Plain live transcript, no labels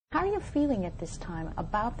How are you feeling at this time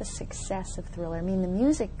about the success of Thriller? I mean, the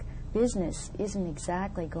music business isn't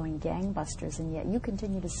exactly going gangbusters, and yet you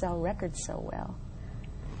continue to sell records so well.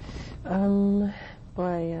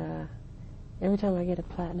 Boy, every time I get a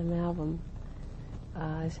platinum album,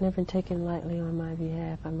 it's never taken lightly on my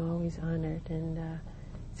behalf. I'm always honored, and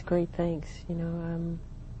it's great thanks. You know, I'm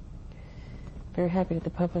very happy that the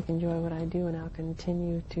public enjoy what I do, and I'll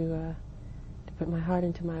continue to put my heart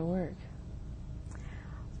into my work.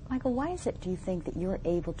 Michael, why is it, do you think, that you're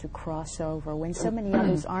able to cross over when so many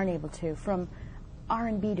others aren't able to, from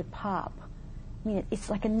R&B to pop? I mean, it's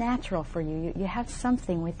like a natural for you. You have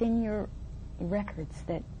something within your records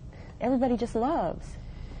that everybody just loves.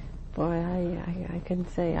 Boy, I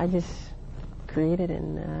couldn't say. I just created it,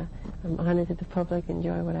 and I'm honored that the public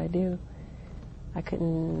enjoy what I do. I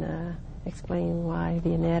couldn't explain why,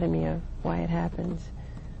 the anatomy of why it happens.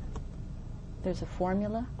 There's a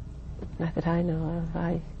formula? Not that I know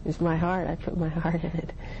of. It's my heart. I put my heart in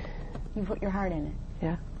it. You put your heart in it?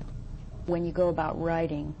 Yeah. When you go about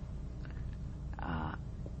writing,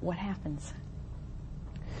 what happens?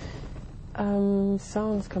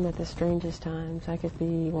 Songs come at the strangest times. I could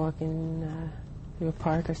be walking through a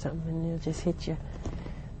park or something, and it'll just hit you.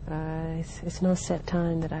 It's no set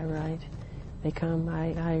time that I write. They come.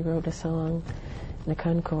 I wrote a song in the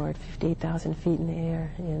Concorde, 58,000 feet in the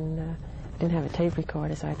air, and didn't have a tape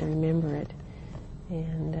recorder, so I had to remember it.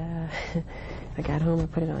 And I got home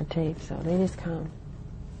and put it on tape, so they just come.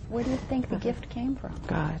 Where do you think the gift came from?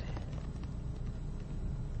 God.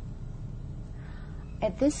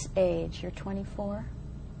 At this age, you're 24?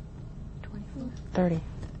 24? 30.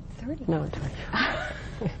 30? No,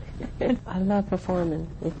 24. I love performing.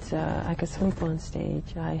 It's I could sleep on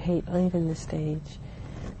stage. I hate leaving the stage.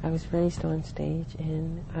 I was raised on stage,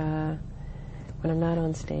 and when I'm not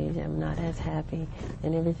on stage, I'm not as happy,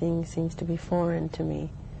 and everything seems to be foreign to me,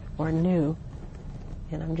 or new,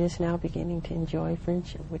 and I'm just now beginning to enjoy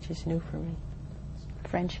friendship, which is new for me.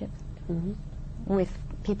 Friendship? Mm-hmm. With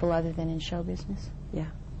people other than in show business? Yeah.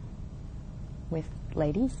 With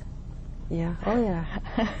ladies? Yeah. Oh, yeah.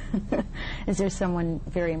 Is there someone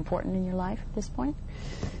very important in your life at this point?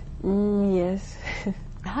 Yes.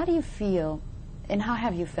 How do you feel, and how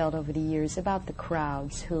have you felt over the years about the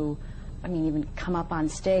crowds who, I mean, even come up on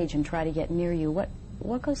stage and try to get near you?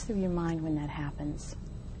 What goes through your mind when that happens?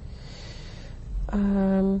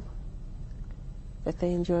 That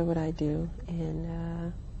they enjoy what I do,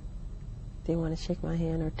 and they want to shake my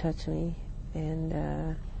hand or touch me, and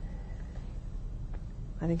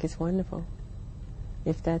I think it's wonderful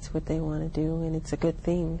if that's what they want to do, and it's a good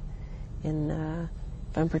thing. And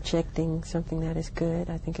if I'm projecting something that is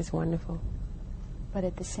good, I think it's wonderful. But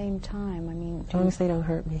at the same time, I mean... As long as they don't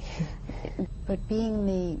hurt me. But being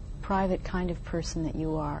the private kind of person that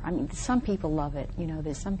you are, I mean, some people love it. You know,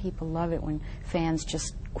 there's some people love it when fans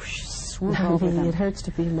just swoop over them. It hurts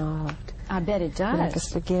to be mobbed. I bet it does. Like a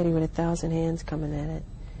spaghetti with 1,000 hands coming at it.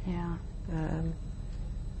 Yeah.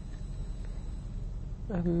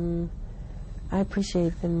 I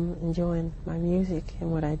appreciate them enjoying my music and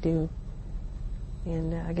what I do.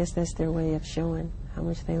 And I guess that's their way of showing how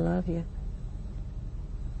much they love you.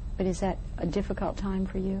 But is that a difficult time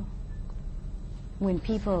for you? When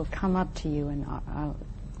people come up to you and...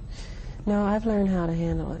 No, I've learned how to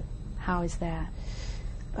handle it. How is that?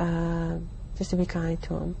 Just to be kind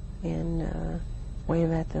to them and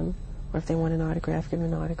wave at them. Or if they want an autograph, give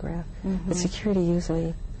them an autograph. Mm-hmm. But security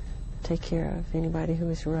usually take care of anybody who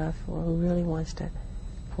is rough or who really wants to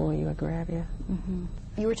pull you or grab you. Mm-hmm.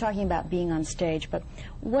 You were talking about being on stage, but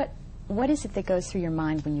what is it that goes through your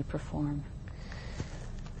mind when you perform?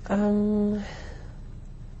 I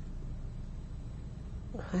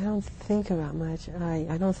don't think about much.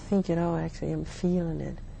 I don't think at all, actually. I'm feeling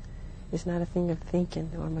it. It's not a thing of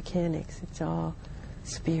thinking or mechanics. It's all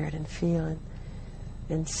spirit and feeling.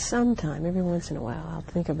 And sometime, every once in a while, I'll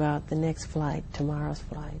think about the next flight, tomorrow's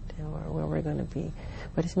flight, or where we're going to be.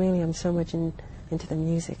 But it's mainly I'm so much into the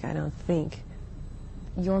music, I don't think.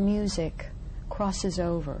 Your music crosses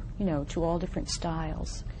over, you know, to all different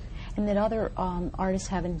styles. And that other artists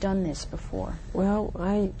haven't done this before. Well,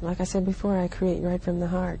 like I said before, I create right from the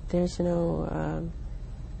heart. There's no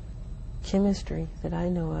chemistry that I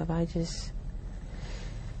know of. I just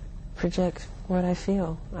project what I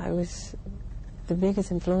feel. The biggest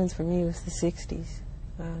influence for me was the 60s,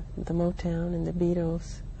 the Motown and the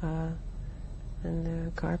Beatles and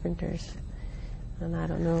the Carpenters. And I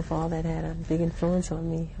don't know if all that had a big influence on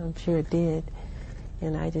me. I'm sure it did.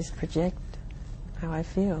 And I just project how I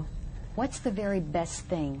feel. What's the very best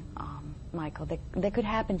thing, Michael, that could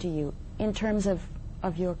happen to you in terms of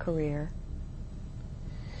your career?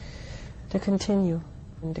 To continue.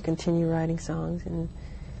 and to continue writing songs and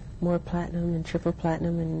more platinum and triple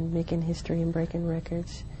platinum and making history and breaking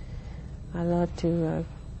records. I love to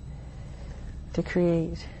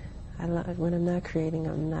create. When I'm not creating,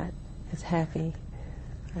 I'm not as happy.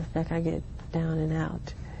 In fact, I get down and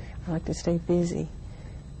out. I like to stay busy,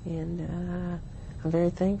 and I'm very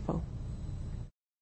thankful